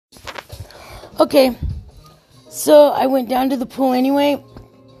Okay, so I went down to the pool anyway,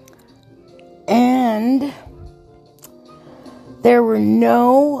 and there were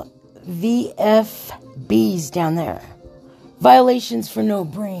no VFBs down there. Violations for no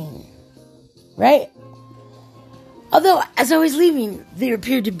brain. Right? Although, as I was leaving, there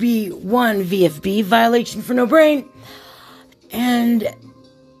appeared to be one VFB, violation for no brain. And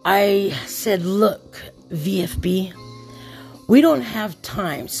I said, look, VFB, we don't have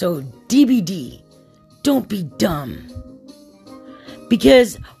time, so D.B.D, don't be dumb.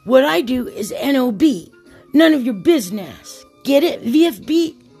 Because what I do is N.O.B, none of your business. Get it,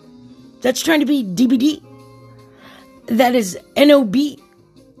 VFB? That's trying to be D.B.D. That is N.O.B.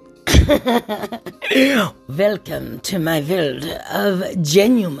 Welcome to my world of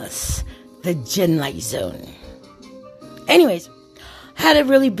Genumus, the Genlight Zone. Anyways, had a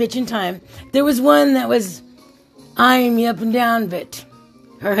really bitchin' time. There was one that was eyeing me up and down, but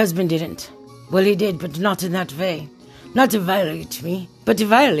her husband didn't. Well, he did, but not in that way. Not to violate me, but to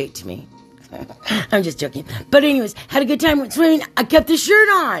violate me. I'm just joking. But anyways, had a good time with swimming. I kept the shirt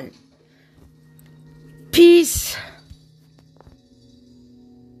on. Peace.